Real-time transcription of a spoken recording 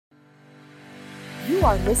You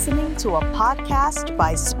are listening to a podcast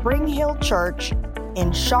by Spring Hill Church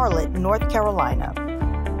in Charlotte, North Carolina.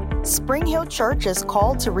 Spring Hill Church is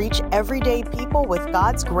called to reach everyday people with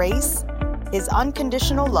God's grace, His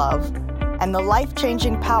unconditional love, and the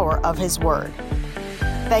life-changing power of His Word.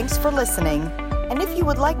 Thanks for listening, and if you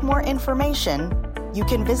would like more information, you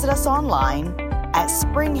can visit us online at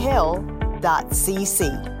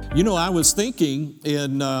springhill.cc. You know, I was thinking,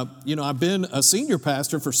 I've been a senior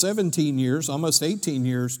pastor for 17 years, almost 18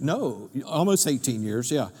 years,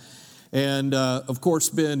 yeah. And, of course,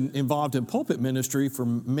 been involved in pulpit ministry for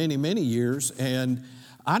many, many years. And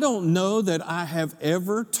I don't know that I have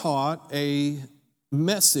ever taught a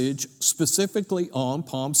message specifically on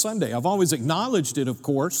Palm Sunday. I've always acknowledged it, of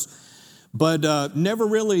course, but never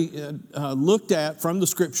really looked at from the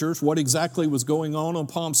Scriptures what exactly was going on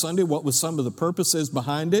Palm Sunday, what was some of the purposes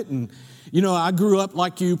behind it. And, you know, I grew up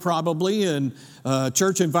like you probably in a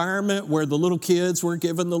church environment where the little kids were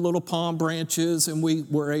given the little palm branches and we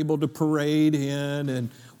were able to parade in and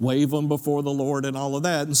wave them before the Lord and all of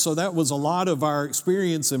that. And so that was a lot of our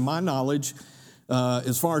experience and my knowledge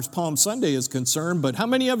as far as Palm Sunday is concerned. But how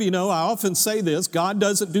many of you know, I often say this, God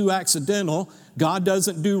doesn't do accidental, God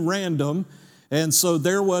doesn't do random. And so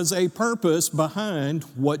there was a purpose behind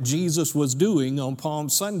what Jesus was doing on Palm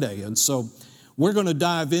Sunday. And so we're going to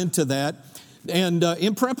dive into that. And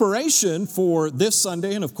in preparation for this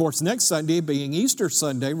Sunday, and of course next Sunday being Easter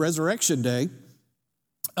Sunday, Resurrection Day,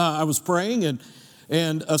 I was praying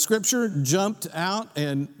and a scripture jumped out,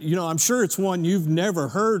 and, you know, I'm sure it's one you've never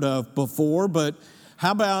heard of before, but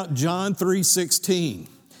how about John 3:16?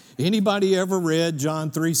 Anybody ever read John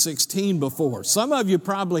 3:16 before? Some of you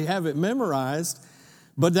probably have it memorized,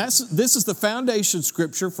 but this is the foundation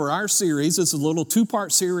scripture for our series. It's a little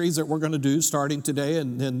two-part series that we're going to do starting today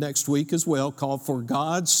and then next week as well, called For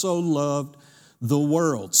God So Loved the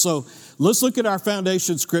World. So let's look at our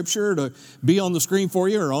foundation scripture to be on the screen for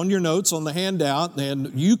you or on your notes on the handout.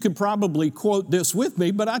 And you can probably quote this with me,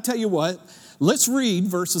 but I tell you what, let's read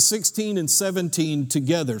verses 16 and 17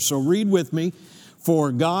 together. So read with me.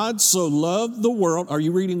 For God so loved the world. Are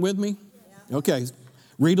you reading with me? Yeah. Okay.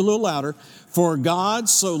 Read a little louder. For God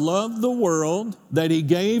so loved the world that He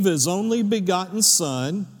gave His only begotten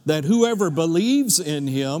Son, that whoever believes in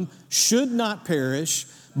Him should not perish,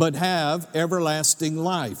 but have everlasting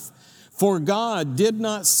life. For God did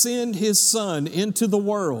not send His Son into the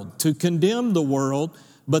world to condemn the world,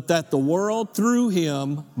 but that the world through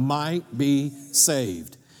Him might be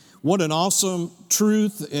saved. What an awesome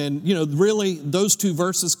truth. And, you know, really those two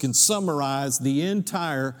verses can summarize the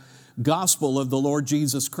entire gospel of the Lord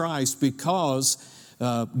Jesus Christ, because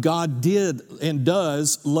God did and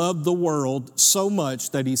does love the world so much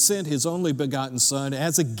that He sent His only begotten Son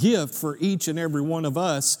as a gift for each and every one of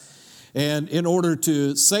us, and in order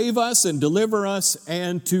to save us and deliver us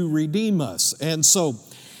and to redeem us. And so,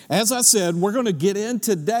 as I said, we're going to get in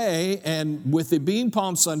today, and with it being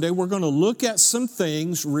Palm Sunday, we're going to look at some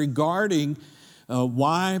things regarding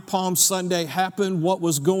why Palm Sunday happened, what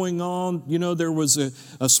was going on. You know, there was a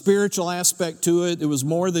spiritual aspect to it. It was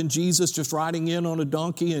more than Jesus just riding in on a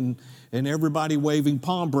donkey and everybody waving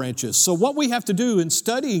palm branches. So what we have to do in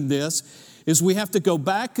studying this is we have to go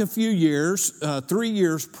back a few years, 3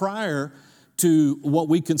 years prior to what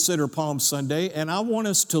we consider Palm Sunday. And I want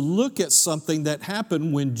us to look at something that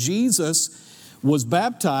happened when Jesus was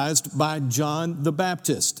baptized by John the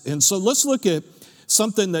Baptist. And so let's look at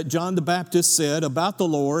something that John the Baptist said about the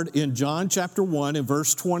Lord in John chapter 1 and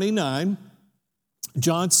verse 29.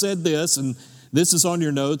 John said this, and this is on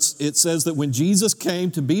your notes. It says that when Jesus came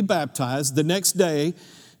to be baptized, the next day,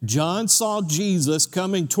 John saw Jesus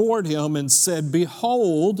coming toward him and said,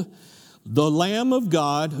 "Behold, the Lamb of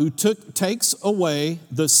God who takes away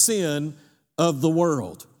the sin of the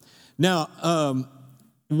world." Now,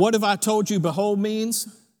 what have I told you behold means?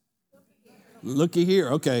 Looky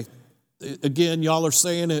here. Okay. Again, y'all are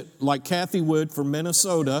saying it like Kathy would from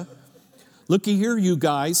Minnesota. Looky here, you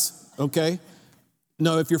guys, okay?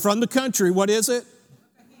 No, if you're from the country, what is it?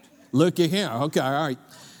 Looky here. Okay, all right.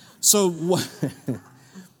 So,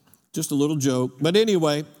 just a little joke. But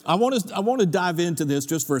anyway, I want to dive into this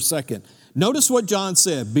just for a second. Notice what John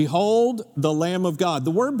said, "Behold the Lamb of God."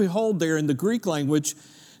 The word behold there in the Greek language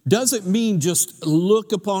doesn't mean just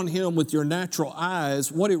look upon Him with your natural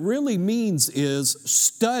eyes. What it really means is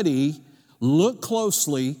study, look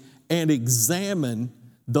closely, and examine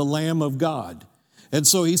the Lamb of God. And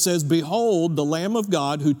so he says, "Behold, the Lamb of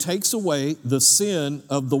God who takes away the sin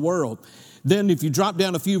of the world." Then if you drop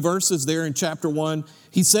down a few verses there in chapter 1,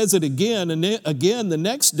 he says it again. And again, the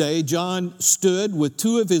next day, John stood with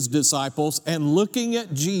two of his disciples, and looking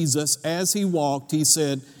at Jesus as he walked, he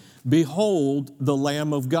said, behold the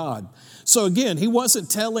Lamb of God. So again, he wasn't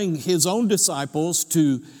telling his own disciples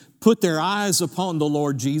to put their eyes upon the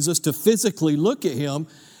Lord Jesus, to physically look at him.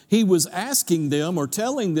 He was asking them or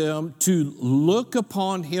telling them to look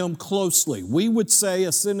upon him closely. We would say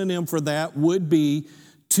a synonym for that would be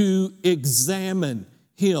to examine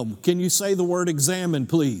him. Can you say the word examine,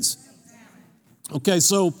 please? Okay,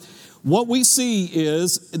 so what we see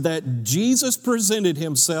is that Jesus presented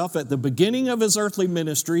himself at the beginning of his earthly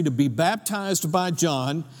ministry to be baptized by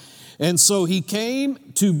John. And so he came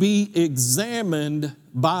to be examined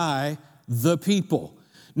by the people.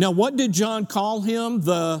 Now, what did John call him?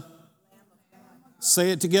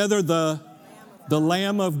 Say it together, the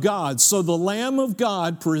Lamb of God. So the Lamb of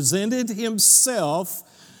God presented himself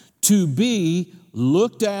to be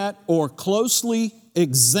looked at or closely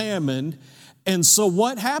examined. And so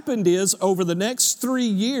what happened is, over the next 3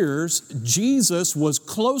 years, Jesus was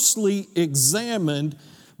closely examined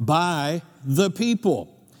by the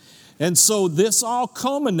people. And so this all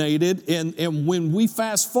culminated, and when we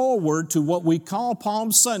fast forward to what we call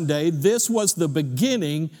Palm Sunday, this was the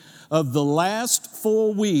beginning of the last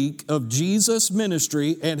full week of Jesus'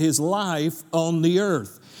 ministry and his life on the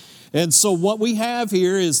earth. And so what we have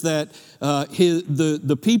here is that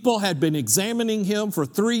the people had been examining him for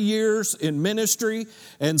 3 years in ministry,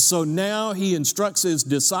 and so now he instructs his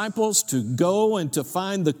disciples to go and to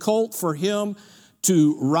find the colt for him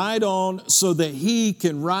to ride on so that he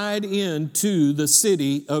can ride into the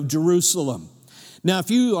city of Jerusalem. Now,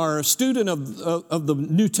 if you are a student of the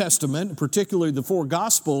New Testament, particularly the 4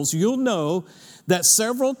 Gospels, you'll know that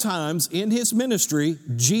several times in his ministry,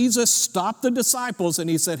 Jesus stopped the disciples and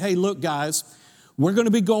he said, hey, look, guys, we're going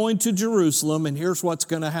to be going to Jerusalem, and here's what's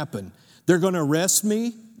going to happen. They're going to arrest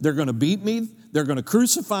me. They're going to beat me. They're going to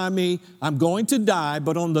crucify me. I'm going to die,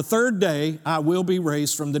 but on the 3rd day, I will be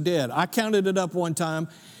raised from the dead. I counted it up one time.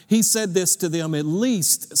 He said this to them at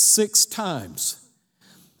least 6 times.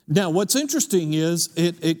 Now, what's interesting is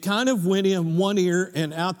it kind of went in one ear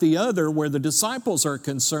and out the other where the disciples are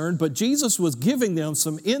concerned, but Jesus was giving them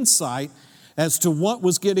some insight as to what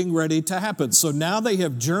was getting ready to happen. So now they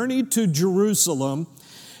have journeyed to Jerusalem.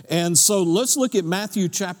 And so let's look at Matthew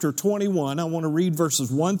chapter 21. I want to read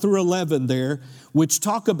verses 1 through 11 there, which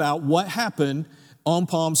talk about what happened on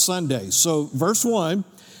Palm Sunday. So verse 1,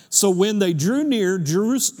 so when they drew near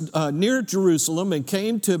Jerusalem and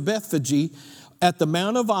came to Bethphage at the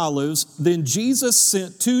Mount of Olives, then Jesus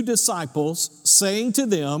sent 2 disciples, saying to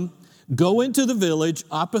them, go into the village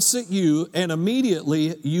opposite you, and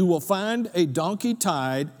immediately you will find a donkey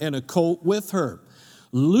tied and a colt with her.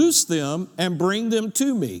 Loose them and bring them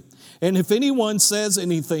to me. And if anyone says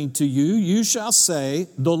anything to you, you shall say,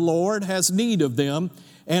 the Lord has need of them.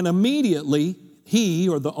 And immediately he,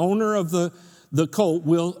 or the owner of the colt,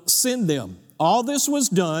 will send them. All this was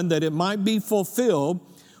done that it might be fulfilled,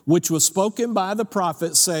 which was spoken by the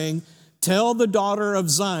prophet, saying, tell the daughter of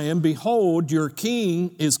Zion, behold, your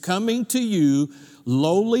king is coming to you,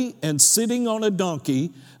 lowly and sitting on a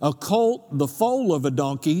donkey, a colt, the foal of a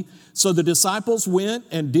donkey. So the disciples went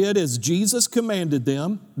and did as Jesus commanded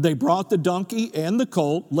them. They brought the donkey and the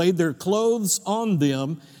colt, laid their clothes on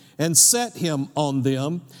them, and set him on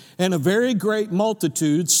them. And a very great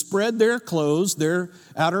multitude spread their clothes, their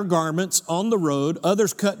outer garments, on the road.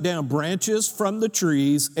 Others cut down branches from the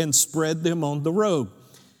trees and spread them on the road.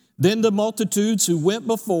 Then the multitudes who went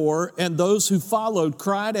before and those who followed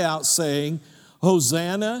cried out, saying,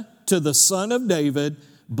 Hosanna to the Son of David.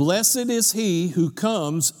 Blessed is he who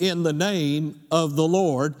comes in the name of the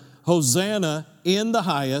Lord. Hosanna in the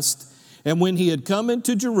highest. And when he had come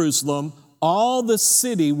into Jerusalem, all the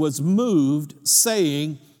city was moved,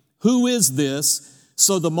 saying, who is this?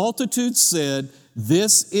 So the multitude said,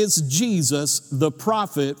 this is Jesus, the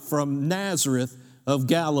prophet from Nazareth of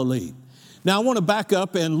Galilee. Now I want to back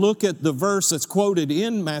up and look at the verse that's quoted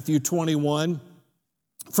in Matthew 21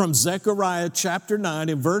 from Zechariah chapter 9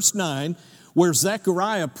 and verse 9, where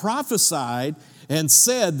Zechariah prophesied and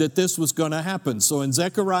said that this was going to happen. So in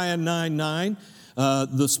Zechariah 9:9,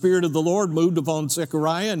 the Spirit of the Lord moved upon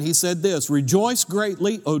Zechariah, and he said this, rejoice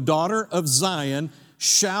greatly, O daughter of Zion,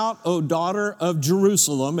 shout, O daughter of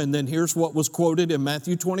Jerusalem. And then here's what was quoted in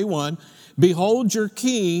Matthew 21, behold, your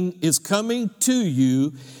king is coming to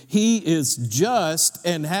you. He is just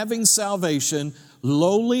and having salvation,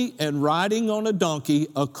 lowly and riding on a donkey,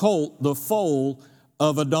 a colt, the foal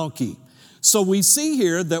of a donkey. So we see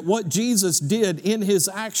here that what Jesus did in his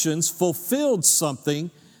actions fulfilled something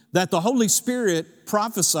that the Holy Spirit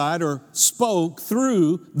prophesied or spoke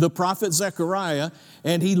through the prophet Zechariah,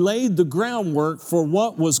 and he laid the groundwork for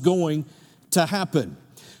what was going to happen.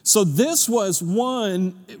 So this was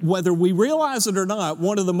one, whether we realize it or not,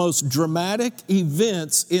 one of the most dramatic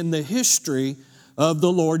events in the history of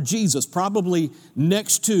the Lord Jesus, probably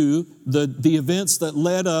next to the events that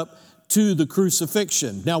led up to the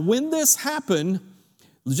crucifixion. Now, when this happened,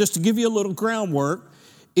 just to give you a little groundwork,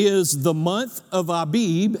 is the month of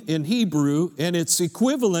Abib in Hebrew, and it's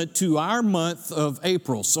equivalent to our month of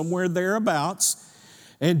April, somewhere thereabouts.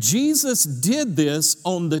 And Jesus did this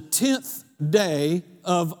on the 10th day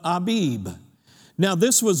of Abib. Now,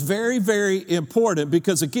 this was very, very important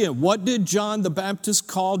because, again, what did John the Baptist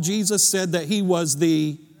call Jesus? Said that he was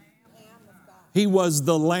the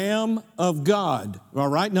Lamb of God. All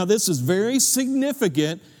right, now this is very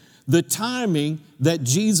significant, the timing that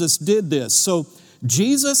Jesus did this. So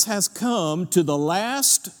Jesus has come to the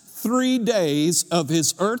last 3 days of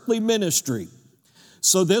his earthly ministry.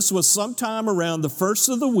 So this was sometime around the first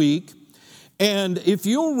of the week. And if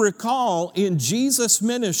you'll recall, in Jesus'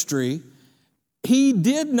 ministry, he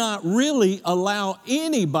did not really allow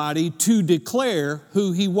anybody to declare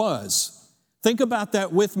who he was. Think about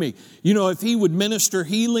that with me. You know, if he would minister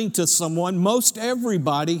healing to someone, most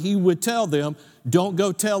everybody, he would tell them, don't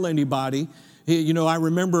go tell anybody. You know, I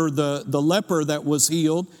remember the leper that was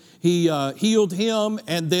healed. He healed him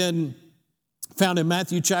and then found in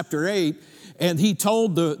Matthew chapter 8, and he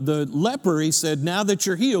told the leper, he said, now that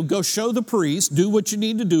you're healed, go show the priest, do what you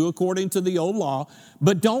need to do according to the old law,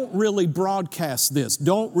 but don't really broadcast this.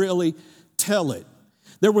 Don't really tell it.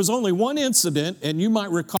 There was only one incident, and you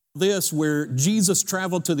might recall this, where Jesus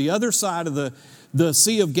traveled to the other side of the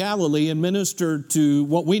Sea of Galilee and ministered to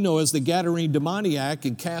what we know as the Gadarene demoniac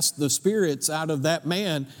and cast the spirits out of that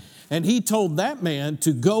man. And he told that man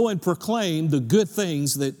to go and proclaim the good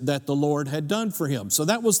things that the Lord had done for him. So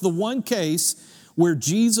that was the one case where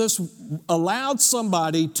Jesus allowed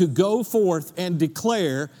somebody to go forth and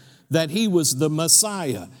declare that he was the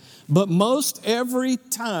Messiah. But most every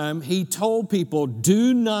time he told people,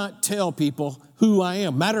 do not tell people who I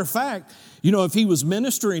am. Matter of fact, you know, if he was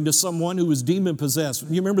ministering to someone who was demon-possessed,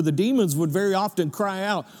 you remember the demons would very often cry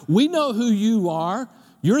out, we know who you are.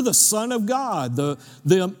 You're the Son of God,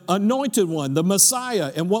 the anointed one, the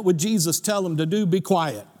Messiah. And what would Jesus tell them to do? Be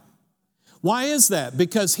quiet. Why is that?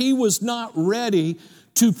 Because he was not ready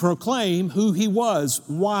to proclaim who he was.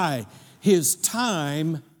 Why? His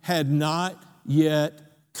time had not yet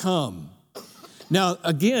come. Now,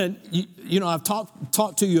 again, you know, I've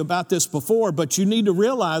talked to you about this before, but you need to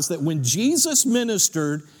realize that when Jesus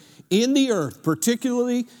ministered in the earth,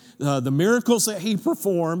 particularly the miracles that he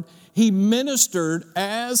performed, he ministered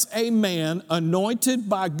as a man anointed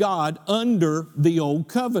by God under the old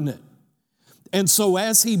covenant. And so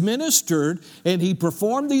as he ministered and he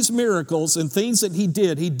performed these miracles and things that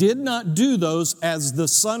he did not do those as the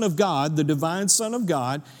Son of God, the divine Son of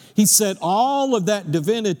God. He set all of that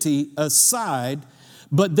divinity aside.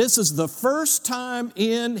 But this is the first time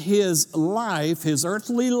in his life, his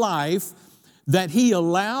earthly life, that he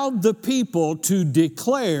allowed the people to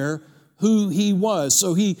declare who he was.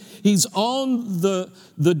 So he's on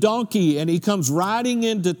the donkey and he comes riding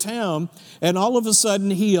into town, and all of a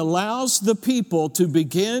sudden he allows the people to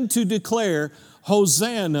begin to declare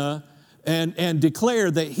Hosanna and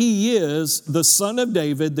declare that he is the Son of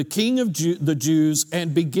David, the King of the Jews,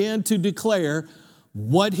 and begin to declare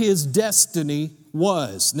what his destiny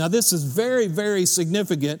was. Now this is very, very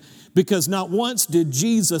significant, because not once did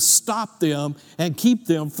Jesus stop them and keep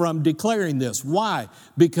them from declaring this. Why?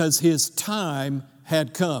 Because his time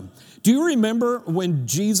had come. Do you remember when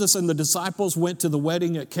Jesus and the disciples went to the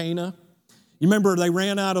wedding at Cana? You remember they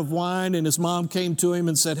ran out of wine and his mom came to him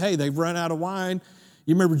and said, hey, they've run out of wine.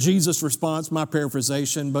 You remember Jesus' response, my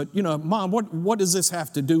paraphrasation, but Mom, what does this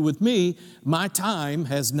have to do with me? My time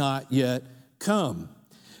has not yet come.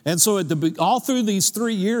 And so all through these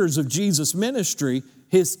 3 years of Jesus' ministry,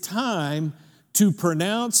 his time to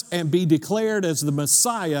pronounce and be declared as the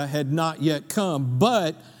Messiah had not yet come.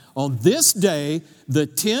 But on this day, the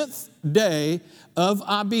 10th day of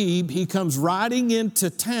Abib, he comes riding into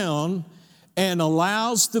town and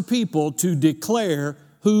allows the people to declare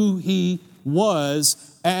who he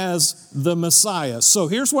was as the Messiah. So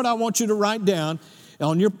here's what I want you to write down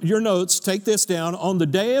on your notes. Take this down. On the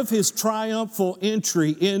day of his triumphal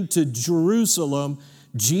entry into Jerusalem,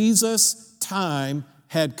 Jesus' time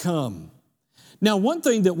had come. Now, one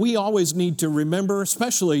thing that we always need to remember,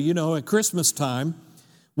 especially, at Christmas time,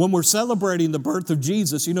 when we're celebrating the birth of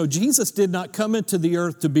Jesus, Jesus did not come into the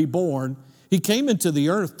earth to be born. He came into the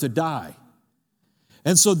earth to die.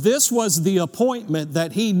 And so this was the appointment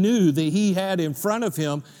that he knew that he had in front of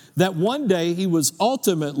him, that one day he was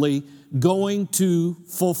ultimately going to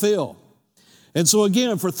fulfill. And so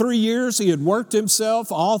again, for 3 years, he had worked himself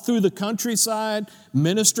all through the countryside,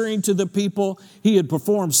 ministering to the people. He had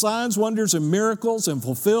performed signs, wonders, and miracles and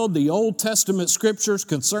fulfilled the Old Testament scriptures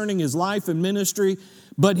concerning his life and ministry.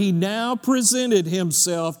 But he now presented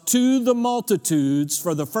himself to the multitudes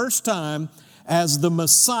for the first time as the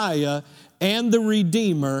Messiah and the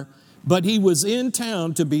Redeemer. But he was in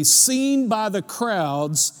town to be seen by the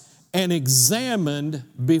crowds and examined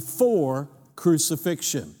before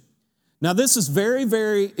crucifixion. Now, this is very,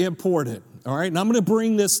 very important, all right? And I'm going to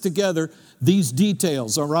bring this together, these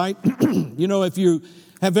details, all right? You know, if you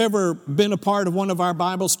have ever been a part of one of our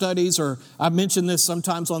Bible studies, or I mention this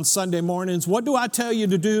sometimes on Sunday mornings, what do I tell you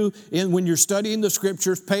to do when you're studying the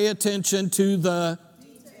Scriptures? Pay attention to the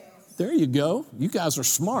details. There you go. You guys are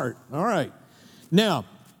smart. All right. Now,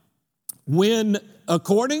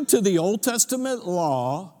 according to the Old Testament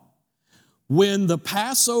law, when the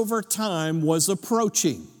Passover time was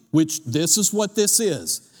approaching, which this is what this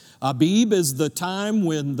is. Abib is the time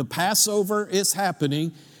when the Passover is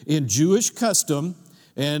happening in Jewish custom.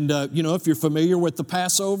 And, if you're familiar with the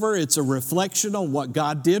Passover, it's a reflection on what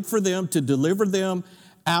God did for them to deliver them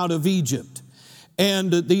out of Egypt.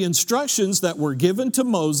 And the instructions that were given to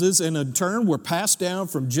Moses and in turn were passed down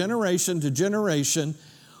from generation to generation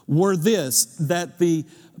were this, that the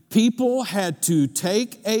people had to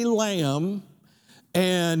take a lamb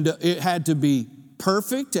and it had to be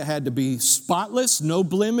perfect, it had to be spotless, no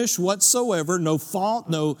blemish whatsoever, no fault,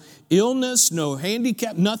 no illness, no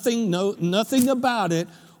handicap, nothing about it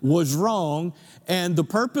was wrong. And the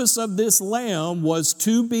purpose of this lamb was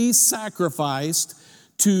to be sacrificed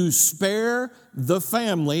to spare the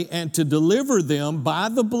family and to deliver them by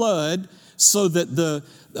the blood so that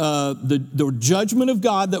the judgment of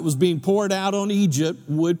God that was being poured out on Egypt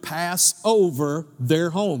would pass over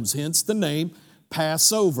their homes, hence the name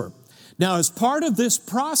Passover. Now, as part of this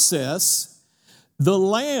process, the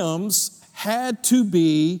lambs had to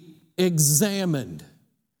be examined.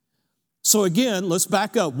 So again, let's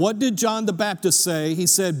back up. What did John the Baptist say? He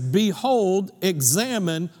said, behold,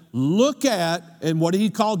 examine, look at, and what did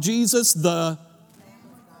he call Jesus? The Lamb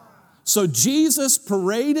of God. So Jesus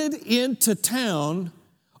paraded into town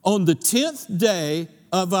on the 10th day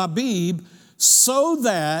of Abib so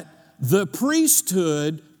that the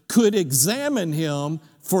priesthood could examine him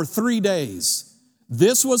for 3 days.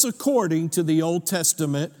 This was according to the Old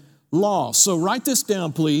Testament law. So write this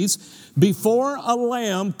down, please. Before a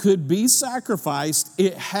lamb could be sacrificed,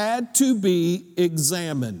 it had to be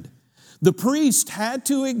examined. The priest had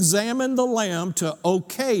to examine the lamb to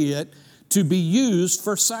okay it to be used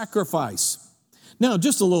for sacrifice. Now,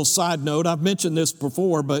 just a little side note, I've mentioned this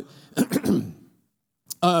before, but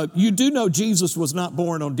you do know Jesus was not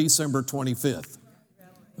born on December 25th.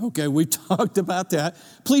 Okay, we talked about that.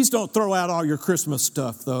 Please don't throw out all your Christmas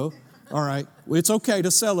stuff, though. All right, it's okay to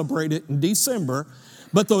celebrate it in December,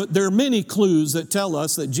 but there are many clues that tell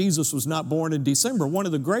us that Jesus was not born in December. One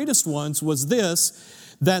of the greatest ones was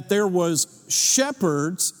this, that there was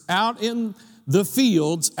shepherds out in the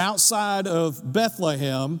fields outside of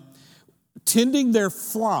Bethlehem tending their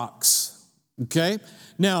flocks, okay?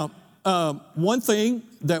 Now, one thing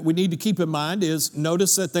that we need to keep in mind is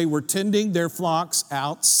notice that they were tending their flocks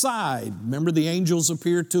outside. Remember, the angels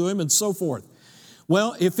appeared to him and so forth.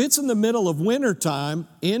 Well, if it's in the middle of wintertime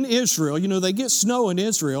in Israel, they get snow in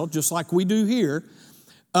Israel just like we do here.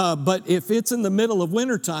 But if it's in the middle of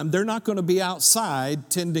wintertime, they're not going to be outside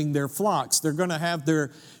tending their flocks. They're going to have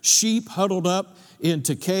their sheep huddled up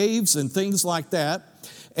into caves and things like that.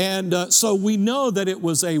 And so we know that it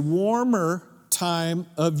was a warmer time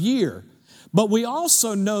of year. But we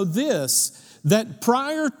also know this, that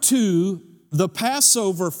prior to the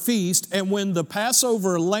Passover feast and when the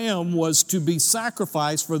Passover lamb was to be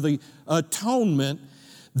sacrificed for the atonement,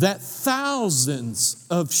 that thousands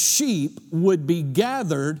of sheep would be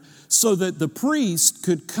gathered so that the priest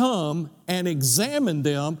could come and examine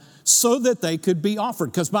them so that they could be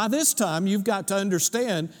offered. Because by this time, you've got to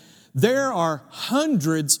understand, there are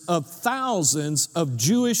hundreds of thousands of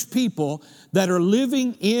Jewish people that are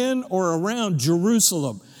living in or around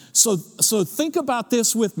Jerusalem. So think about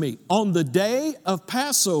this with me. On the day of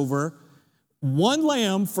Passover, one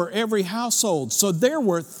lamb for every household. So there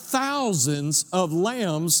were thousands of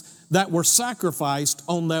lambs that were sacrificed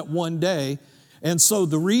on that one day. And so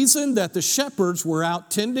the reason that the shepherds were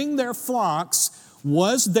out tending their flocks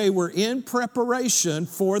was they were in preparation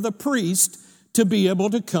for the priest to be able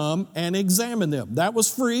to come and examine them. That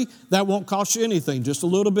was free. That won't cost you anything, just a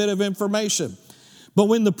little bit of information. But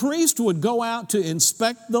when the priest would go out to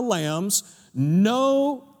inspect the lambs,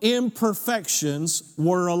 no imperfections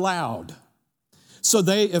were allowed. So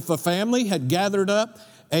if a family had gathered up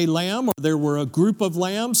a lamb, or there were a group of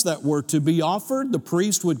lambs that were to be offered, the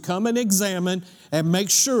priest would come and examine and make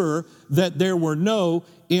sure that there were no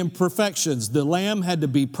imperfections. The lamb had to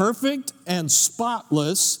be perfect and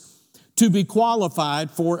spotless to be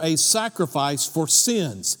qualified for a sacrifice for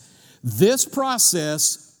sins. This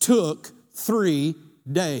process took 3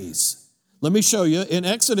 days. Let me show you. In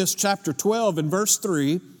Exodus chapter 12 and verse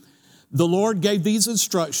 3, the Lord gave these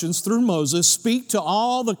instructions through Moses: speak to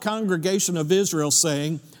all the congregation of Israel,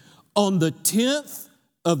 saying, on the 10th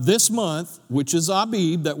of this month, which is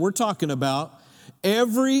Abib that we're talking about,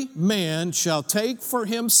 every man shall take for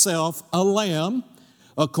himself a lamb,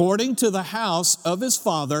 according to the house of his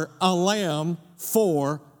father, a lamb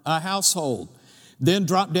for a household. Then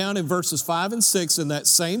drop down in verses 5 and 6 in that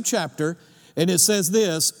same chapter, and it says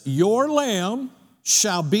this: your lamb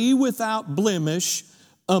shall be without blemish,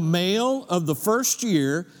 a male of the first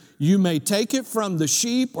year. You may take it from the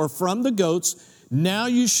sheep or from the goats. Now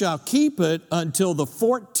you shall keep it until the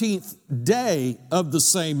 14th day of the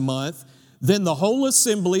same month. Then the whole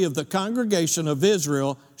assembly of the congregation of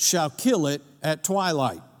Israel shall kill it at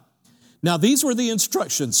twilight. Now these were the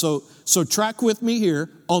instructions. So track with me here.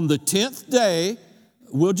 On the 10th day,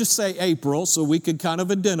 we'll just say April so we can kind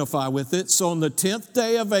of identify with it. So on the 10th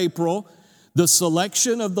day of April, the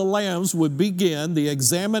selection of the lambs would begin, the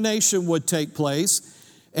examination would take place,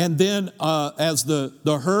 and then as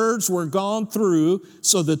the herds were gone through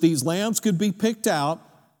so that these lambs could be picked out,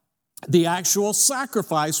 the actual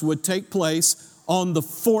sacrifice would take place on the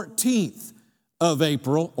 14th of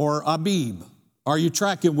April, or Abib. Are you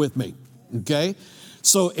tracking with me? Okay.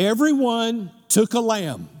 So everyone took a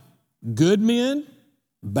lamb. Good men,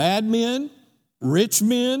 bad men, rich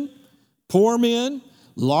men, poor men,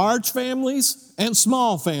 large families and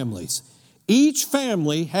small families. Each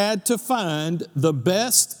family had to find the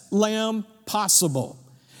best lamb possible.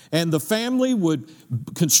 And the family would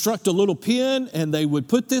construct a little pen, and they would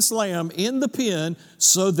put this lamb in the pen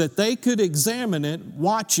so that they could examine it,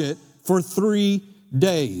 watch it for 3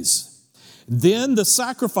 days. Then the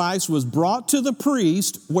sacrifice was brought to the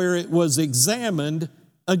priest, where it was examined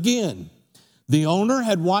again. The owner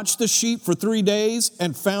had watched the sheep for 3 days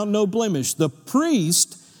and found no blemish. The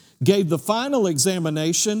priest gave the final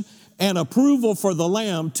examination and approval for the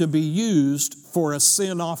lamb to be used for a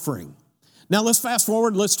sin offering. Now let's fast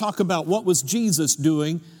forward. Let's talk about what was Jesus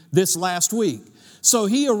doing this last week. So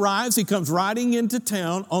he arrives, he comes riding into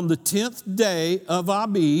town on the 10th day of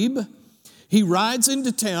Abib. He rides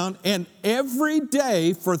into town, and every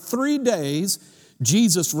day for 3 days,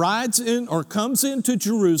 Jesus rides in or comes into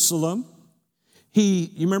Jerusalem. You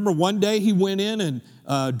remember one day he went in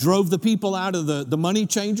and drove the people out of the money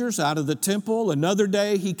changers, out of the temple. Another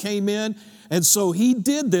day he came in. And so he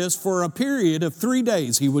did this for a period of 3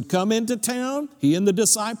 days. He would come into town, he and the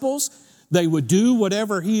disciples. They would do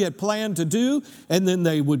whatever he had planned to do. And then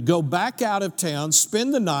they would go back out of town,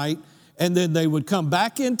 spend the night. And then they would come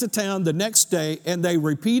back into town the next day. And they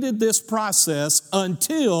repeated this process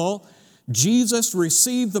until Jesus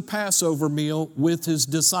received the Passover meal with his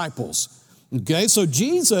disciples. Okay, so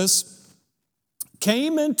Jesus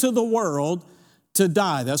came into the world to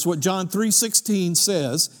die. That's what John 3:16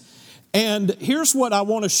 says. And here's what I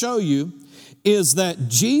want to show you is that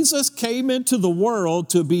Jesus came into the world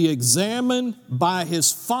to be examined by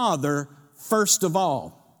his Father first of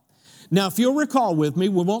all. Now, if you'll recall with me,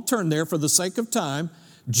 we won't turn there for the sake of time.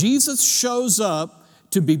 Jesus shows up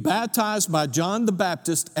to be baptized by John the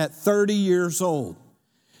Baptist at 30 years old.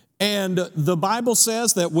 And the Bible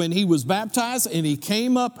says that when he was baptized and he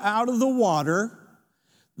came up out of the water,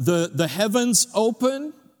 the heavens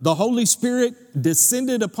opened, the Holy Spirit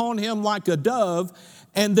descended upon him like a dove,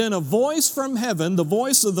 and then a voice from heaven, the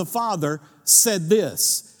voice of the Father, said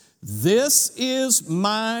this: "This is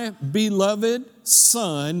my beloved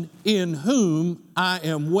Son, in whom I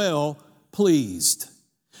am well pleased."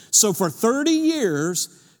 So for 30 years,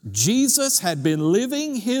 Jesus had been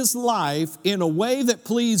living his life in a way that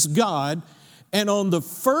pleased God, and on the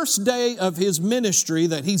first day of his ministry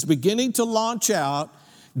that he's beginning to launch out,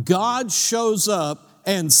 God shows up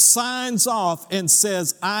and signs off and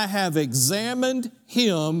says, "I have examined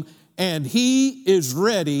him and he is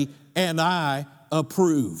ready and I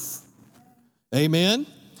approve." Amen?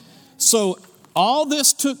 So all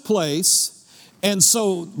this took place. And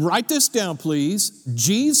so write this down, please.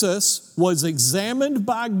 Jesus was examined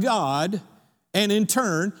by God and in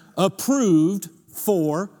turn approved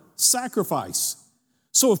for sacrifice.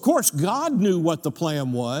 So of course, God knew what the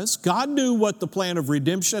plan was. God knew what the plan of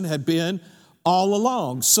redemption had been all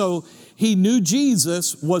along. So he knew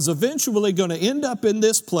Jesus was eventually going to end up in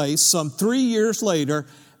this place some 3 years later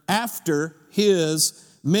after his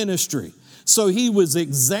ministry. So he was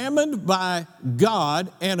examined by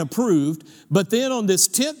God and approved, but then on this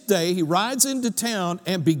 10th day, he rides into town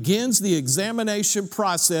and begins the examination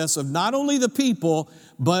process of not only the people,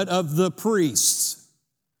 but of the priests.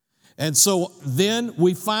 And so then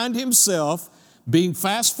we find himself being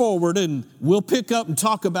fast forward, and we'll pick up and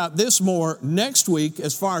talk about this more next week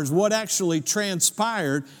as far as what actually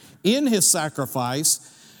transpired in his sacrifice.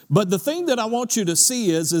 But the thing that I want you to see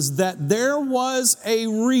is that there was a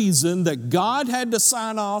reason that God had to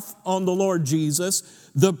sign off on the Lord Jesus.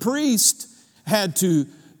 The priest had to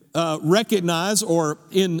recognize, or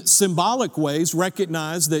in symbolic ways,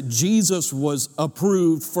 recognize that Jesus was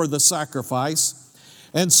approved for the sacrifice.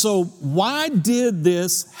 And so why did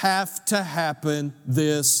this have to happen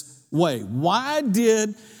this way? Why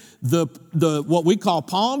did the what we call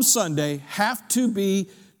Palm Sunday have to be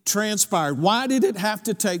transpired? Why did it have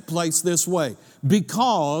to take place this way?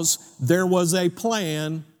 Because there was a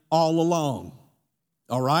plan all along.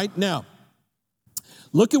 All right? Now,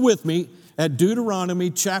 look with me at Deuteronomy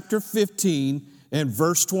chapter 15 and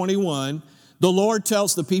verse 21. The Lord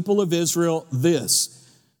tells the people of Israel this: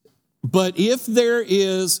 but if there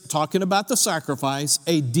is, talking about the sacrifice,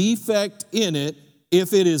 a defect in it,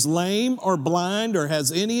 if it is lame or blind or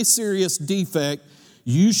has any serious defect,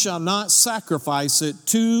 you shall not sacrifice it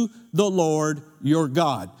to the Lord your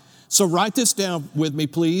God. So write this down with me,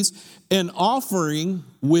 please. An offering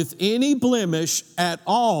with any blemish at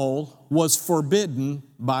all was forbidden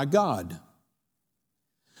by God.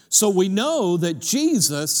 So we know that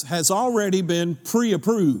Jesus has already been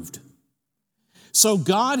pre-approved. So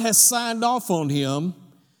God has signed off on him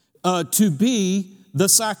to be the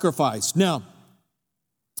sacrifice. Now,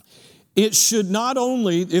 it should not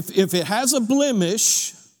only, if it has a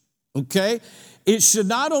blemish, okay, it should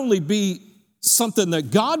not only be something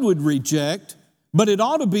that God would reject, but it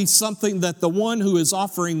ought to be something that the one who is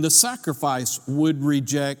offering the sacrifice would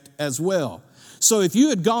reject as well. So if you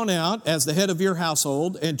had gone out as the head of your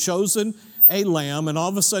household and chosen a lamb, and all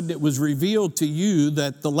of a sudden it was revealed to you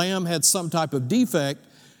that the lamb had some type of defect,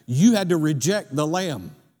 you had to reject the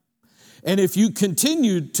lamb. And if you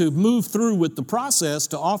continued to move through with the process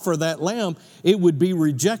to offer that lamb, it would be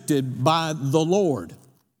rejected by the Lord.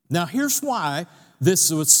 Now, here's why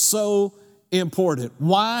this was so important.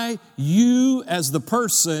 Why you, as the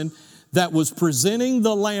person that was presenting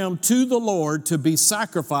the lamb to the Lord to be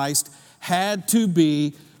sacrificed, had to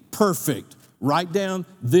be perfect. Write down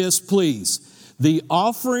this, please. The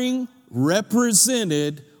offering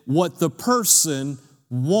represented what the person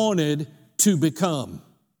wanted to become.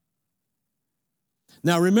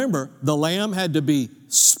 Now remember, the lamb had to be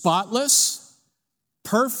spotless,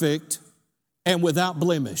 perfect, and without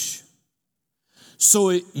blemish. So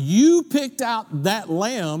you picked out that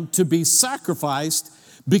lamb to be sacrificed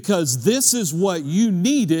because this is what you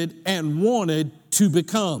needed and wanted to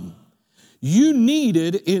become. You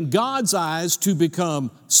needed, in God's eyes, to become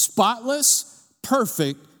spotless,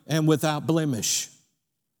 perfect, and without blemish.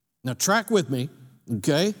 Now track with me,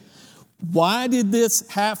 okay? Why did this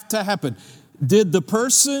have to happen? Did the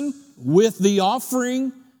person with the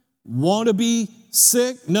offering want to be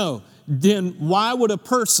sick? No. Then why would a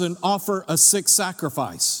person offer a sick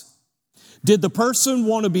sacrifice? Did the person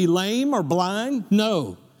want to be lame or blind?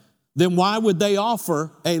 No. Then why would they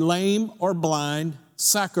offer a lame or blind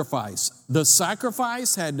sacrifice? The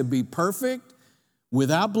sacrifice had to be perfect,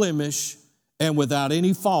 without blemish, and without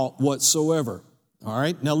any fault whatsoever. All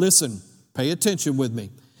right, now listen, pay attention with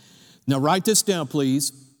me. Now write this down,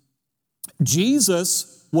 please.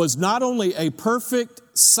 Jesus was not only a perfect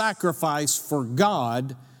sacrifice for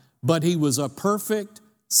God, but he was a perfect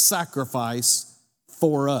sacrifice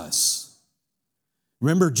for us.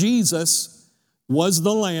 Remember, Jesus was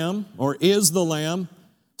the Lamb, or is the Lamb,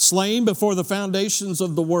 slain before the foundations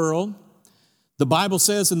of the world. The Bible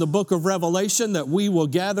says in the book of Revelation that we will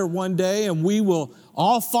gather one day and we will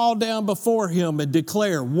all fall down before him and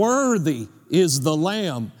declare, worthy is the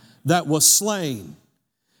Lamb that was slain.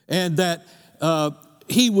 And that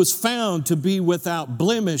he was found to be without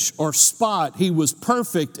blemish or spot. He was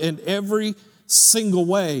perfect in every single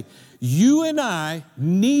way. You and I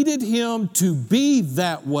needed him to be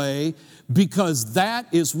that way because that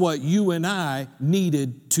is what you and I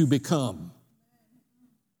needed to become.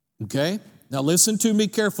 Okay? Now listen to me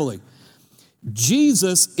carefully.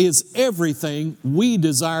 Jesus is everything we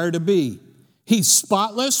desire to be. He's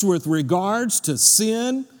spotless with regards to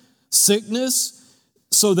sin, sickness,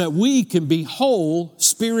 so that we can be whole,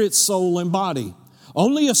 spirit, soul, and body.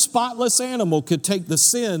 Only a spotless animal could take the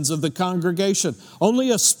sins of the congregation.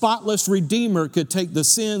 Only a spotless Redeemer could take the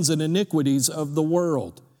sins and iniquities of the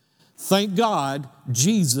world. Thank God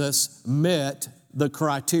Jesus met the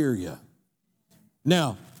criteria.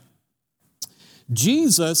 Now,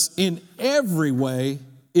 Jesus in every way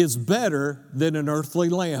is better than an earthly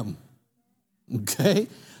lamb. Okay?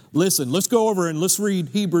 Listen, let's go over and let's read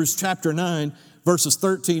Hebrews chapter 9, verses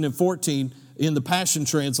 13 and 14 in the Passion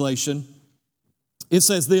Translation. It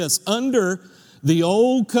says this, under the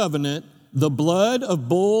old covenant, the blood of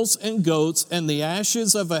bulls and goats and the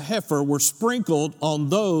ashes of a heifer were sprinkled on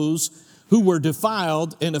those who were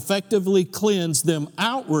defiled and effectively cleansed them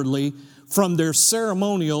outwardly from their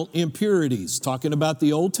ceremonial impurities. Talking about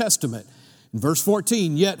the Old Testament. In verse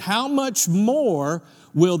 14, yet how much more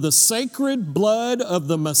will the sacred blood of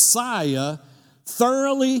the Messiah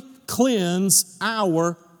thoroughly cleanse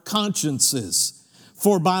our consciences?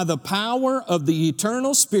 For by the power of the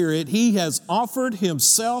eternal Spirit, he has offered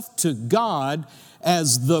himself to God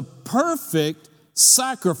as the perfect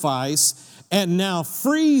sacrifice and now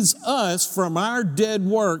frees us from our dead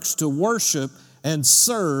works to worship and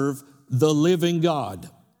serve the living God.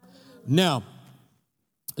 Now,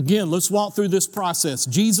 again, let's walk through this process.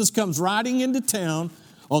 Jesus comes riding into town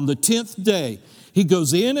on the 10th day. He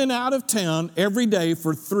goes in and out of town every day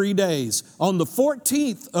for 3 days. On the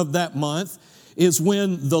 14th of that month is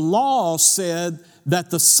when the law said that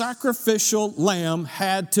the sacrificial lamb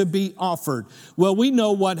had to be offered. Well, we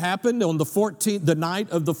know what happened on the night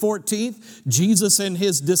of the 14th. Jesus and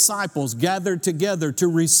his disciples gathered together to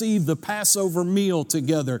receive the Passover meal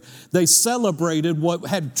together. They celebrated what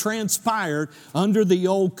had transpired under the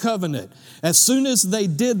old covenant. As soon as they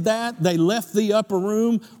did that, they left the upper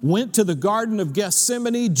room, went to the Garden of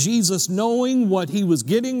Gethsemane. Jesus, knowing what he was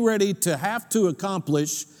getting ready to have to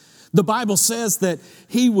accomplish, the Bible says that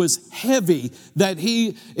he was heavy, that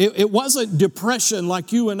it wasn't depression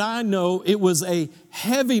like you and I know. It was a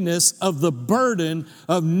heaviness of the burden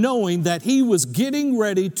of knowing that he was getting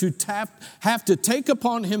ready to have to take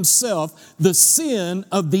upon himself the sin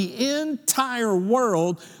of the entire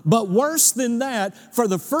world. But worse than that, for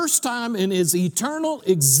the first time in his eternal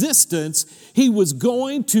existence, he was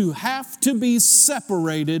going to have to be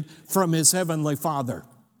separated from his heavenly Father.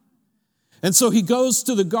 And so he goes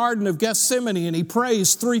to the Garden of Gethsemane and he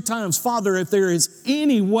prays 3 times, Father, if there is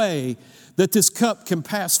any way that this cup can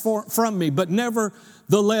pass from me, but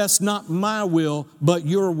nevertheless, not my will, but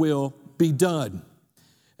your will be done.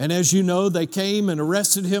 And as you know, they came and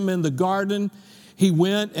arrested him in the garden. He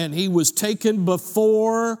went and he was taken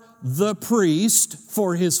before the priest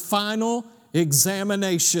for his final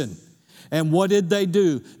examination. And what did they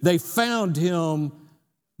do? They found him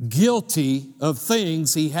guilty of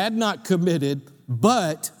things he had not committed,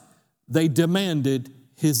 but they demanded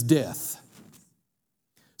his death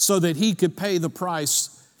so that he could pay the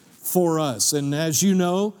price for us. And as you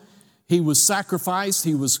know, he was sacrificed,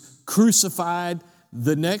 he was crucified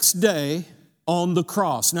the next day on the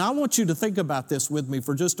cross. Now, I want you to think about this with me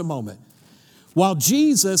for just a moment. While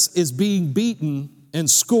Jesus is being beaten and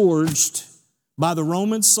scourged by the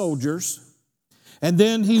Roman soldiers, and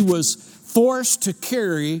then he was forced to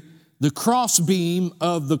carry the crossbeam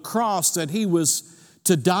of the cross that he was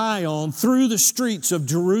to die on through the streets of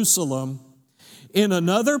Jerusalem. In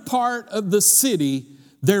another part of the city,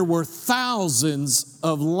 there were thousands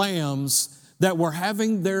of lambs that were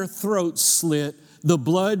having their throats slit, the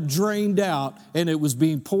blood drained out, and it was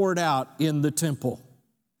being poured out in the temple.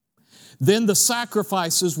 Then the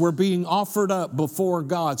sacrifices were being offered up before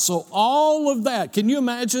God. So all of that, can you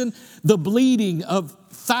imagine the bleeding of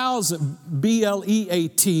thousands, bleating,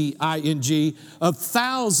 of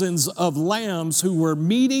thousands of lambs who were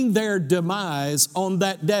meeting their demise on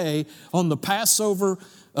that day, on the Passover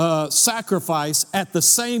sacrifice, at the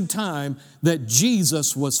same time that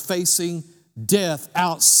Jesus was facing death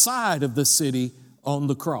outside of the city on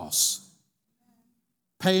the cross,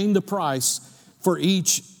 paying the price for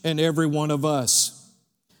each and every one of us.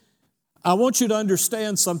 I want you to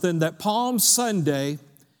understand something, that Palm Sunday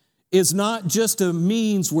is not just a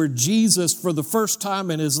means where Jesus, for the first time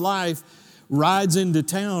in his life, rides into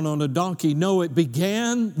town on a donkey. No, it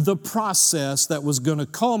began the process that was going to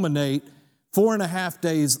culminate 4.5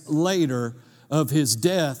 days later of his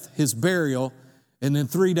death, his burial, and then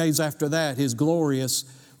 3 days after that, his glorious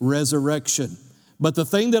resurrection. But the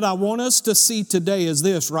thing that I want us to see today is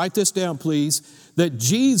this, write this down please, that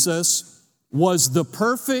Jesus was the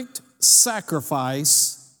perfect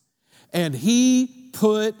sacrifice and he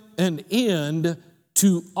put an end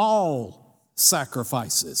to all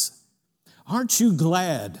sacrifices. Aren't you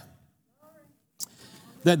glad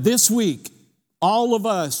that this week all of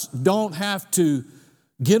us don't have to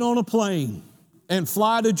get on a plane and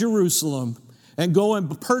fly to Jerusalem and go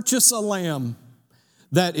and purchase a lamb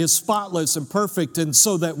that is spotless and perfect, and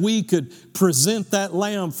so that we could present that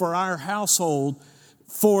lamb for our household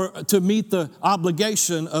to meet the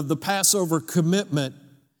obligation of the Passover commitment.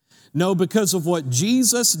 No, because of what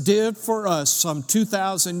Jesus did for us some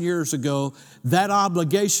 2,000 years ago, that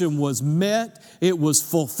obligation was met, it was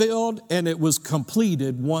fulfilled, and it was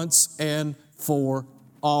completed once and for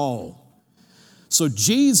all. So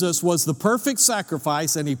Jesus was the perfect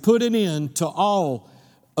sacrifice, and he put an end to all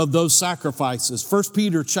of those sacrifices. 1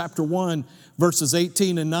 Peter chapter 1, verses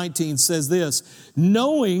 18 and 19 says this,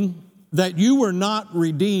 knowing that you were not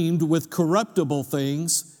redeemed with corruptible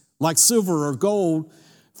things like silver or gold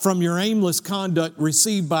from your aimless conduct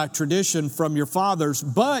received by tradition from your fathers,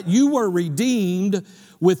 but you were redeemed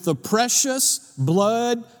with the precious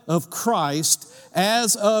blood of Christ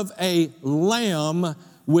as of a lamb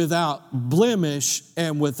without blemish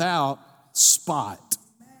and without spot.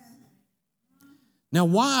 Now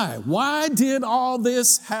why? Why did all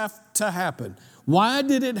this have to happen? Why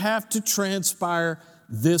did it have to transpire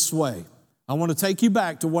this way? I want to take you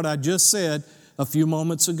back to what I just said a few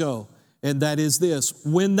moments ago. And that is this,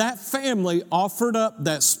 when that family offered up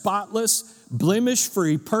that spotless,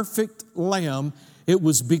 blemish-free, perfect lamb, it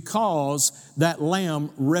was because that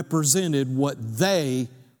lamb represented what they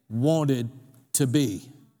wanted to be,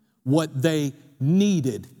 what they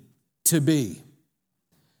needed to be.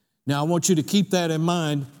 Now, I want you to keep that in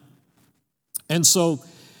mind. And so,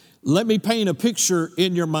 let me paint a picture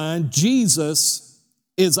in your mind. Jesus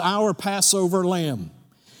is our Passover lamb.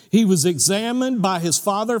 He was examined by his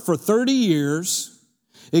Father for 30 years,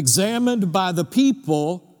 examined by the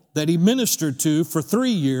people that he ministered to for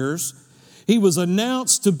 3 years. He was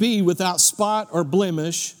announced to be without spot or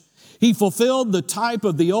blemish. He fulfilled the type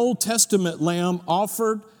of the Old Testament lamb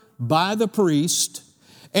offered by the priest.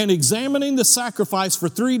 And examining the sacrifice for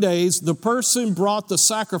 3 days, the person brought the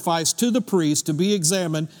sacrifice to the priest to be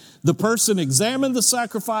examined. The person examined the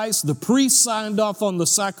sacrifice. The priest signed off on the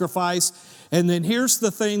sacrifice. And then here's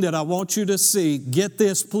the thing that I want you to see. Get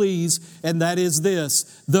this, please, and that is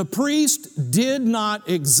this. The priest did not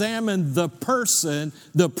examine the person.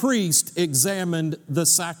 The priest examined the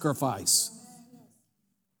sacrifice.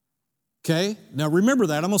 Okay? Now remember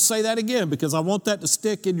that. I'm going to say that again because I want that to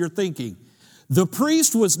stick in your thinking. The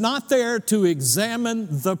priest was not there to examine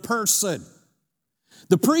the person.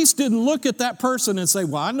 The priest didn't look at that person and say,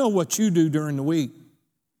 well, I know what you do during the week.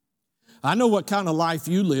 I know what kind of life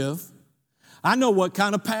you live. I know what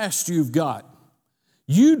kind of past you've got.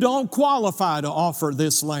 You don't qualify to offer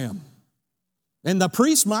this lamb. And the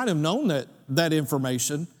priest might have known that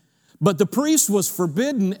information, but the priest was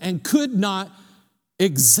forbidden and could not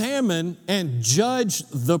examine and judge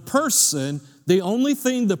the person. The only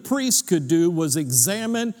thing the priest could do was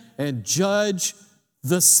examine and judge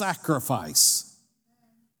the sacrifice.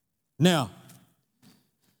 Now,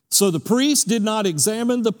 so the priest did not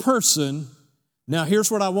examine the person. Now,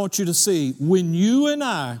 here's what I want you to see. When you and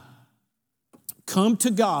I come to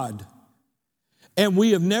God and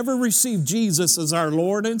we have never received Jesus as our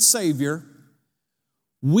Lord and Savior,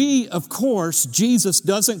 we, of course, Jesus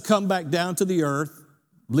doesn't come back down to the earth,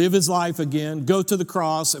 live his life again, go to the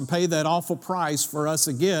cross and pay that awful price for us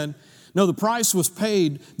again. No, the price was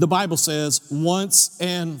paid, the Bible says, once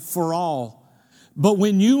and for all. But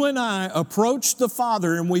when you and I approach the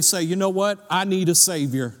Father and we say, you know what, I need a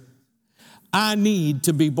Savior. I need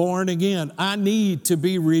to be born again. I need to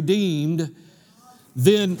be redeemed.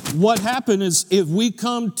 Then what happens is if we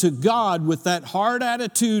come to God with that hard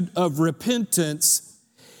attitude of repentance,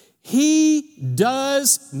 he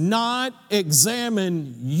does not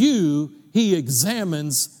examine you. He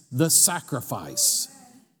examines the sacrifice.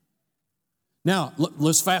 Now,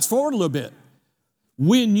 let's fast forward a little bit.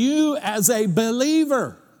 When you as a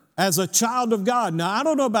believer, as a child of God, now I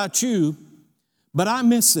don't know about you, but I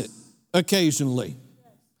miss it occasionally.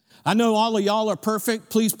 I know all of y'all are perfect.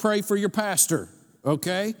 Please pray for your pastor,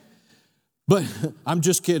 okay? But I'm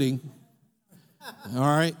just kidding. All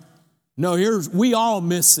right? No, we all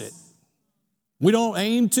miss it. We don't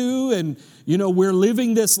aim to, and we're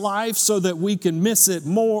living this life so that we can miss it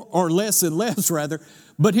more or less and less rather.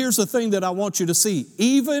 But here's the thing that I want you to see.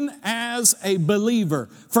 Even as a believer,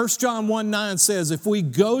 1 John 1:9 says, if we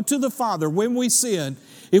go to the Father when we sin,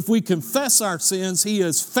 if we confess our sins, he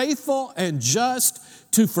is faithful and just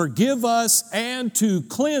to forgive us and to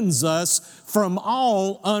cleanse us from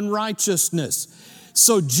all unrighteousness.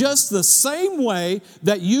 So just the same way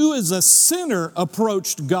that you as a sinner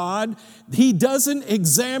approached God, he doesn't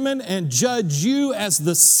examine and judge you as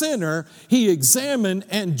the sinner. He examined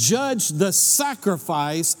and judged the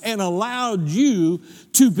sacrifice and allowed you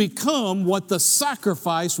to become what the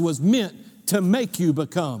sacrifice was meant to make you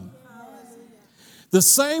become. The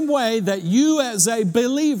same way that you as a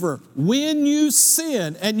believer, when you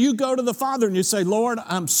sin and you go to the Father and you say, Lord,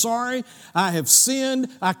 I'm sorry, I have sinned,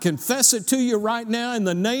 I confess it to you right now in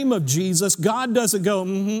the name of Jesus. God doesn't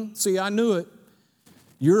go, see, I knew it.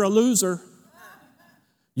 You're a loser.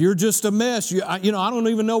 You're just a mess. I don't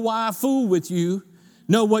even know why I fool with you.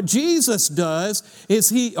 No, what Jesus does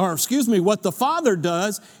is what the Father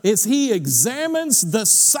does is He examines the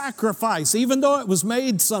sacrifice. Even though it was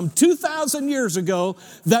made some 2,000 years ago,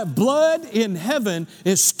 that blood in heaven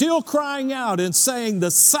is still crying out and saying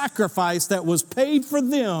the sacrifice that was paid for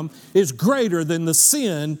them is greater than the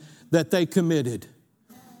sin that they committed.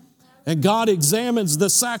 And God examines the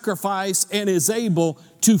sacrifice and is able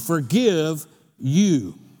to forgive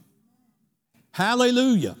you.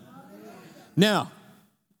 Hallelujah. Now,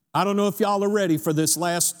 I don't know if y'all are ready for this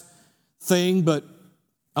last thing, but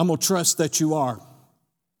I'm going to trust that you are.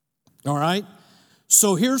 All right?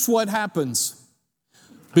 So here's what happens.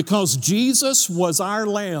 Because Jesus was our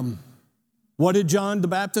lamb, what did John the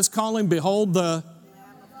Baptist call him? Behold,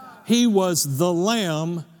 he was the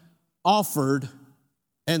lamb offered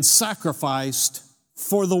and sacrificed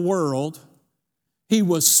for the world. He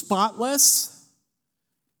was spotless,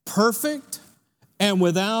 perfect, and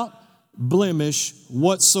without blemish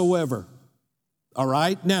whatsoever. All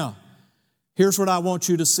right? Now, here's what I want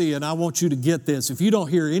you to see, and I want you to get this. If you don't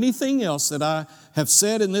hear anything else that I have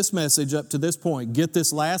said in this message up to this point, get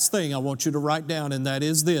this last thing I want you to write down, and that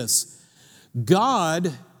is this.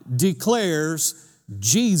 God declares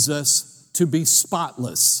Jesus to be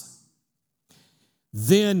spotless.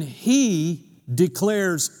 Then He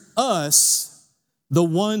declares us, the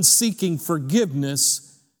one seeking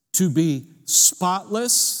forgiveness, to be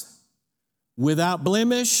spotless, without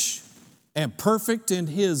blemish, and perfect in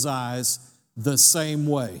His eyes the same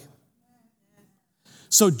way.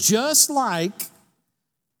 So just like,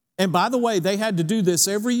 and by the way, they had to do this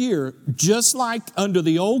every year, just like under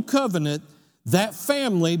the old covenant, that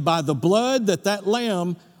family, by the blood that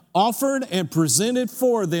lamb offered and presented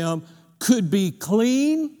for them, could be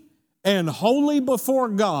clean and holy before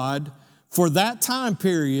God for that time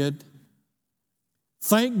period.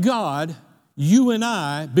 Thank God, you and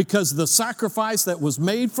I, because the sacrifice that was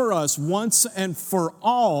made for us once and for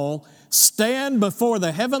all, stand before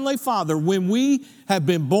the Heavenly Father when we have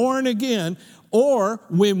been born again, or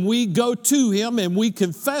when we go to Him and we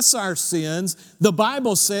confess our sins. The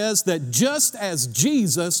Bible says that just as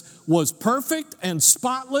Jesus was perfect and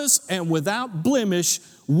spotless and without blemish,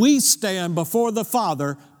 we stand before the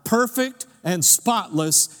Father perfect and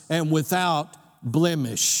spotless and without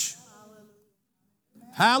blemish.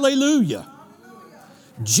 Hallelujah.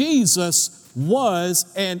 Jesus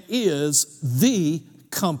was and is the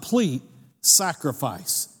complete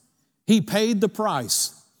sacrifice. He paid the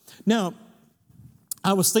price. Now,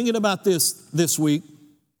 I was thinking about this week,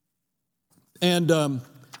 and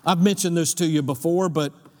I've mentioned this to you before,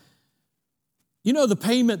 but you know the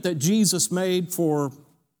payment that Jesus made for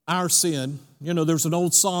our sin. You know, there's an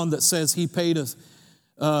old song that says He paid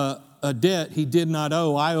a debt He did not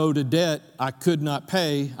owe. I owed a debt I could not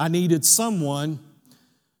pay. I needed someone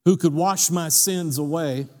who could wash my sins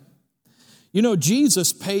away. You know,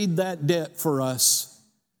 Jesus paid that debt for us.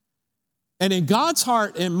 And in God's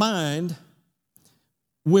heart and mind,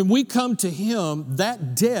 when we come to Him,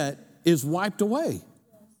 that debt is wiped away.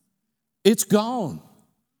 It's gone.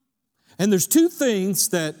 And there's two things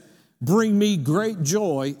that bring me great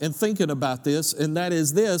joy in thinking about this, and that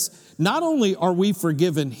is this. Not only are we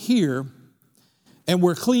forgiven here, and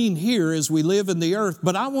we're clean here as we live in the earth,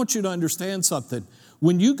 but I want you to understand something.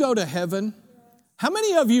 When you go to heaven, how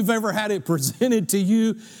many of you have ever had it presented to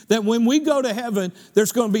you that when we go to heaven,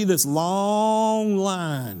 there's going to be this long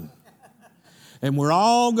line? And we're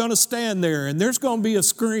all going to stand there, and there's going to be a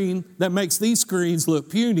screen that makes these screens look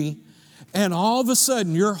puny, and all of a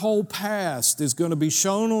sudden your whole past is going to be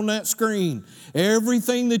shown on that screen.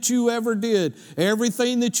 Everything that you ever did,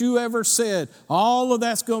 everything that you ever said, all of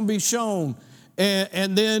that's going to be shown.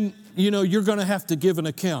 And then, you know, you're going to have to give an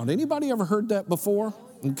account. Anybody ever heard that before?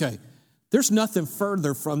 Okay. There's nothing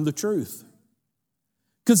further from the truth.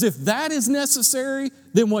 Because if that is necessary,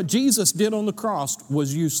 then what Jesus did on the cross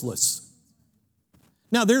was useless.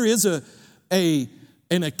 Now, there is an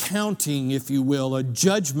accounting, if you will, a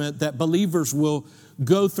judgment that believers will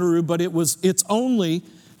go through, but it's only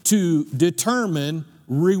to determine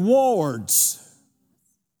rewards,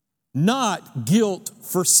 not guilt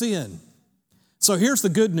for sin. So here's the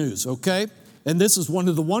good news, okay? And this is one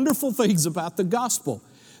of the wonderful things about the gospel,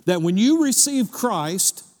 that when you receive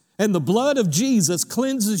Christ and the blood of Jesus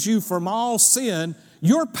cleanses you from all sin,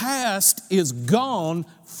 your past is gone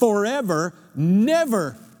forever,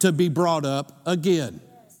 never to be brought up again.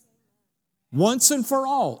 Once and for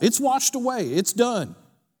all. It's washed away. It's done.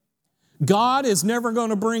 God is never going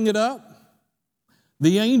to bring it up.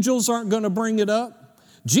 The angels aren't going to bring it up.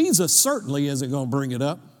 Jesus certainly isn't going to bring it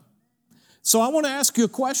up. So I want to ask you a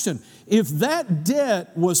question. If that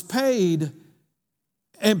debt was paid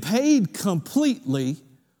and paid completely,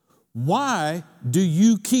 why do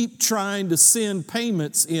you keep trying to send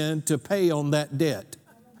payments in to pay on that debt?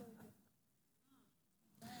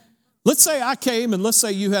 Let's say I came and let's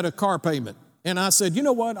say you had a car payment. And I said, you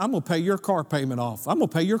know what? I'm going to pay your car payment off. I'm going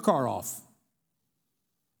to pay your car off.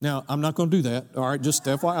 Now, I'm not going to do that. All right, just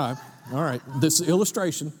FYI. All right, this is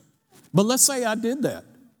illustration. But let's say I did that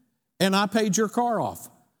and I paid your car off.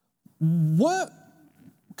 What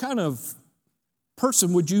kind of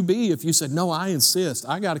person would you be if you said, no, I insist.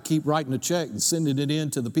 I got to keep writing a check and sending it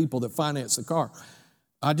in to the people that finance the car.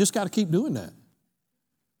 I just got to keep doing that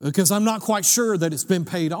because I'm not quite sure that it's been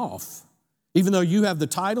paid off. Even though you have the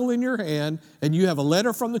title in your hand and you have a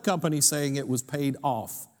letter from the company saying it was paid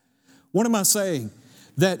off. What am I saying?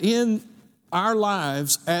 That in our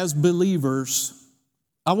lives as believers,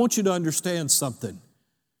 I want you to understand something.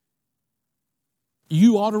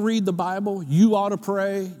 You ought to read the Bible, you ought to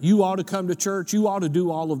pray, you ought to come to church, you ought to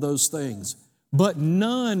do all of those things. But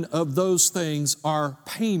none of those things are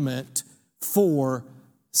payment for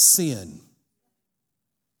sin.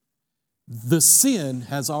 The sin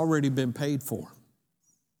has already been paid for.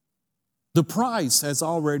 The price has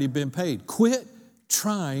already been paid. Quit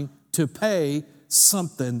trying to pay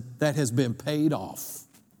something that has been paid off.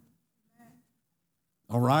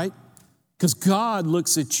 All right? Because God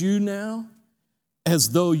looks at you now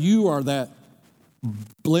as though you are that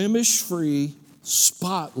blemish-free,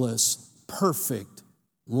 spotless, perfect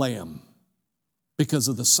lamb because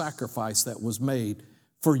of the sacrifice that was made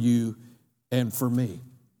for you and for me.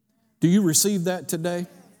 Do you receive that today?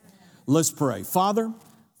 Let's pray. Father,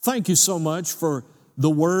 thank you so much for the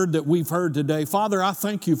word that we've heard today. Father, I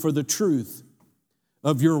thank you for the truth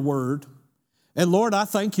of your word. And Lord, I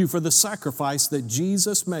thank you for the sacrifice that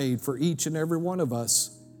Jesus made for each and every one of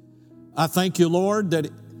us. I thank you, Lord, that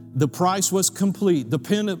the price was complete, the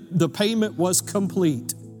payment was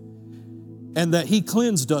complete, and that He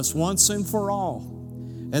cleansed us once and for all,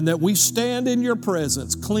 and that we stand in your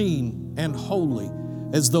presence clean and holy,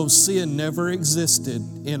 as though sin never existed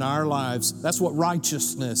in our lives. That's what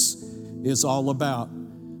righteousness is all about.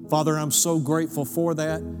 Father, I'm so grateful for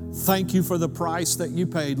that. Thank you for the price that you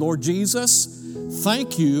paid. Lord Jesus,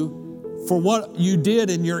 thank you for what you did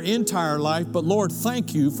in your entire life. But Lord,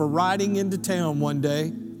 thank you for riding into town one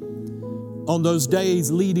day on those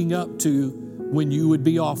days leading up to when you would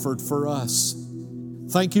be offered for us.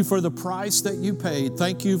 Thank you for the price that you paid.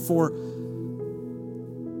 Thank you for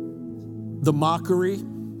the mockery,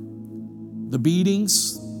 the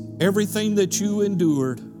beatings, everything that you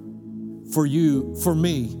endured for you, for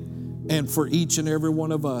me, and for each and every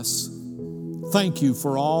one of us. Thank you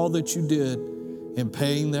for all that you did in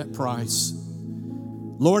paying that price.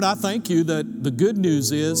 Lord, I thank you that the good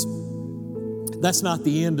news is that's not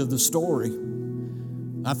the end of the story.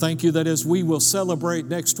 I thank you that as we will celebrate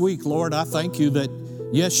next week, Lord, I thank you that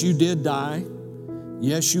yes, you did die.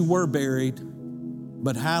 Yes, you were buried.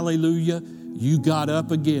 But hallelujah, you got up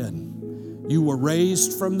again. You were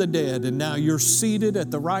raised from the dead, and now you're seated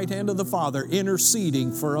at the right hand of the Father,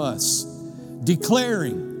 interceding for us,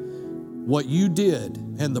 declaring what you did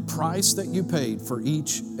and the price that you paid for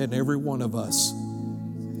each and every one of us.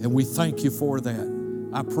 And we thank you for that.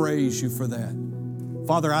 I praise you for that.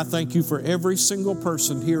 Father, I thank you for every single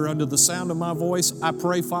person here under the sound of my voice. I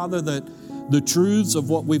pray, Father, that the truths of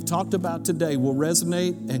what we've talked about today will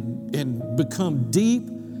resonate and become deep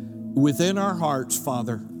within our hearts,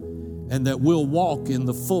 Father, and that we'll walk in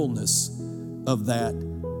the fullness of that.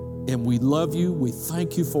 And we love you. We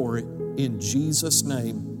thank you for it. In Jesus'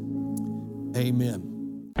 name,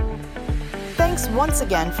 amen. Thanks once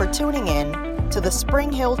again for tuning in to the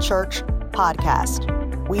Spring Hill Church podcast.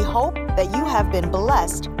 We hope that you have been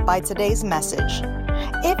blessed by today's message.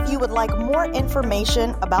 If you would like more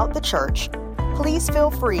information about the church, please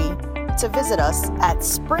feel free to visit us at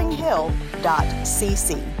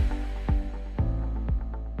springhill.cc.